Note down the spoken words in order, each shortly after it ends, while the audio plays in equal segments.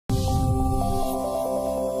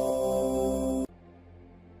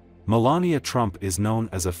Melania Trump is known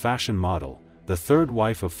as a fashion model, the third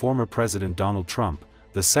wife of former President Donald Trump,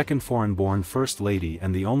 the second foreign-born First Lady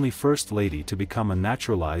and the only First Lady to become a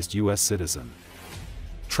naturalized U.S. citizen.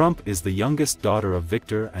 Trump is the youngest daughter of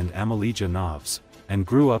Viktor and Amalija Knavs, and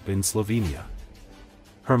grew up in Slovenia.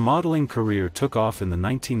 Her modeling career took off in the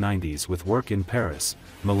 1990s with work in Paris,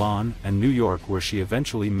 Milan and New York, where she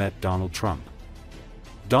eventually met Donald Trump.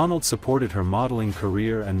 Donald supported her modeling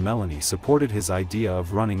career and Melanie supported his idea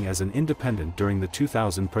of running as an independent during the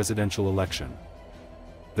 2000 presidential election.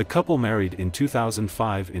 The couple married in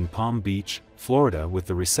 2005 in Palm Beach, Florida, with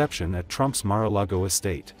the reception at Trump's Mar-a-Lago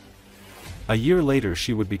estate. A year later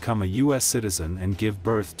she would become a U.S. citizen and give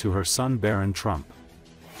birth to her son Barron Trump.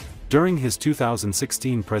 During his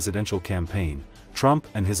 2016 presidential campaign, Trump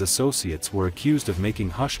and his associates were accused of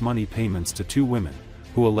making hush money payments to two women,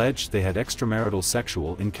 who alleged they had extramarital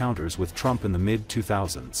sexual encounters with Trump in the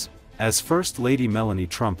mid-2000s. As First Lady Melania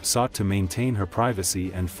Trump sought to maintain her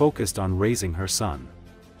privacy and focused on raising her son.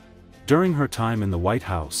 During her time in the White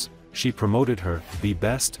House, she promoted her Be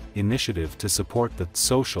Best initiative to support the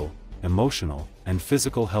social, emotional, and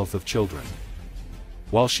physical health of children.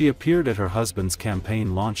 While she appeared at her husband's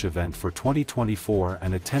campaign launch event for 2024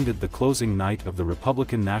 and attended the closing night of the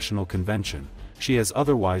Republican National Convention, she has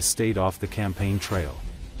otherwise stayed off the campaign trail.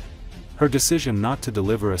 Her decision not to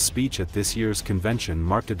deliver a speech at this year's convention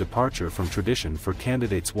marked a departure from tradition for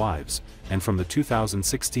candidates' wives, and from the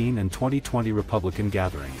 2016 and 2020 Republican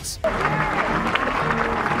gatherings.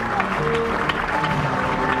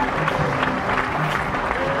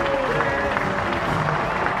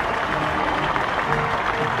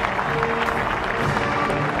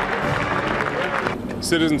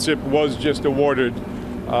 Citizenship was just awarded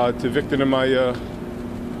to Viktor and Amalija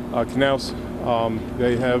Knavs.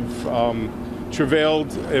 They have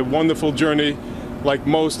travailed a wonderful journey, like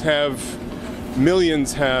most have,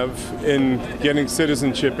 millions have, in getting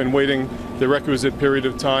citizenship and waiting the requisite period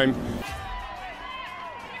of time.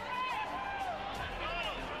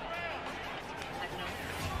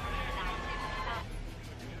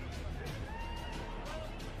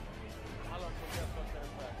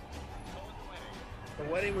 The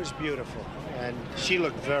wedding was beautiful, and she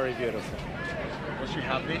looked very beautiful. Was she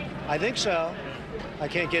happy? I think so. I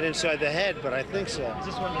can't get inside the head, but I think so. Is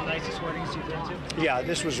this one of the nicest weddings you've been to? Yeah,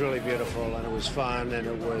 this was really beautiful, and it was fun, and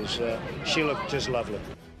it was, she looked just lovely.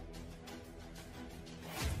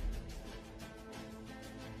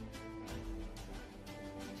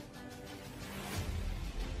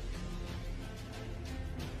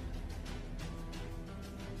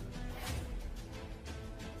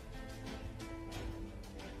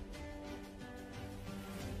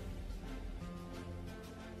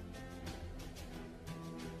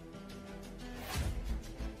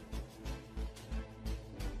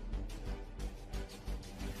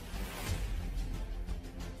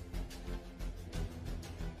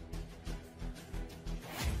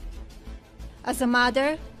 As a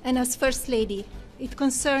mother and as First Lady, it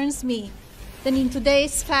concerns me that in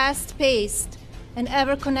today's fast-paced and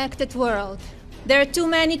ever-connected world, there are too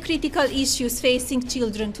many critical issues facing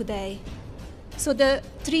children today. So the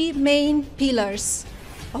three main pillars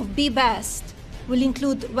of Be Best will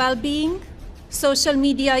include well-being, social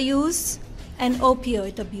media use, and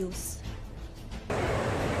opioid abuse. Well,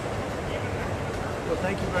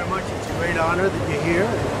 thank you very much. It's a great honor that you're here.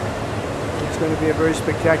 It's going to be a very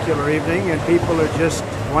spectacular evening, and people are just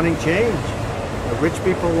wanting change. The rich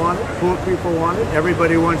people want it, poor people want it,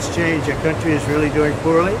 everybody wants change. Our country is really doing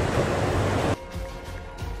poorly.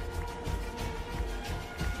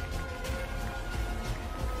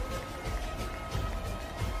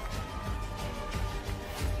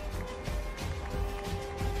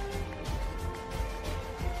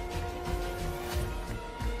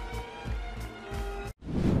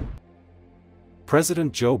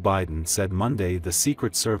 President Joe Biden said Monday the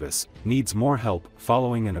Secret Service needs more help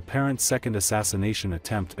following an apparent second assassination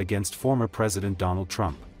attempt against former President Donald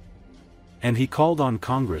Trump. And he called on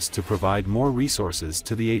Congress to provide more resources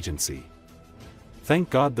to the agency. "Thank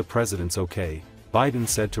God the president's okay," Biden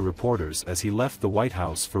said to reporters as he left the White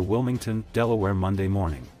House for Wilmington, Delaware Monday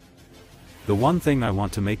morning. "The one thing I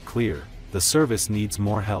want to make clear, the service needs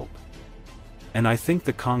more help. And I think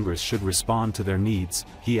the Congress should respond to their needs,"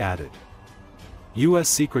 he added. U.S.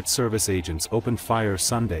 Secret Service agents opened fire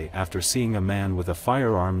Sunday after seeing a man with a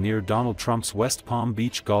firearm near Donald Trump's West Palm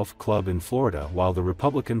Beach Golf Club in Florida while the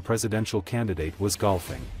Republican presidential candidate was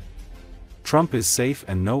golfing. Trump is safe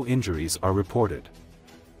and no injuries are reported.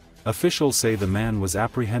 Officials say the man was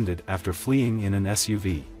apprehended after fleeing in an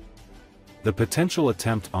SUV. The potential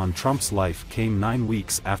attempt on Trump's life came 9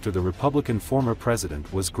 weeks after the Republican former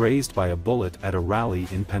president was grazed by a bullet at a rally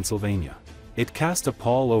in Pennsylvania. It cast a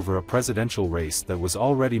pall over a presidential race that was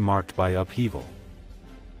already marked by upheaval.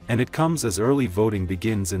 And it comes as early voting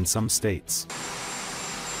begins in some states.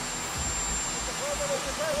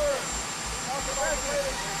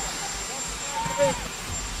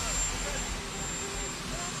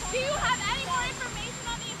 Do you have any more information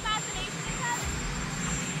on the assassination attempt?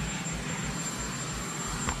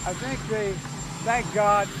 I think thank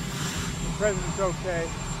God, the president's okay.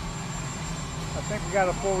 I think we got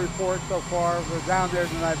a full report so far. We're down there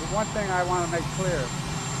tonight, but one thing I want to make clear,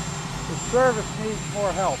 the service needs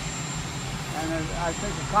more help. And I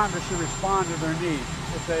think the Congress should respond to their needs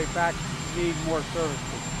if they in fact need more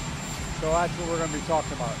services. So that's what we're going to be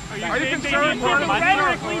talking about. Are you concerned more money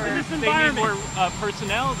or they need more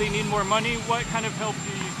personnel, they need more money? What kind of help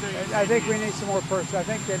do you think? I think we need some more personnel. I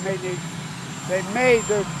think they're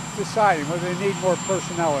deciding whether they need more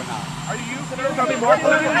personnel or not. Are you concerned about more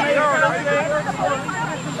personnel?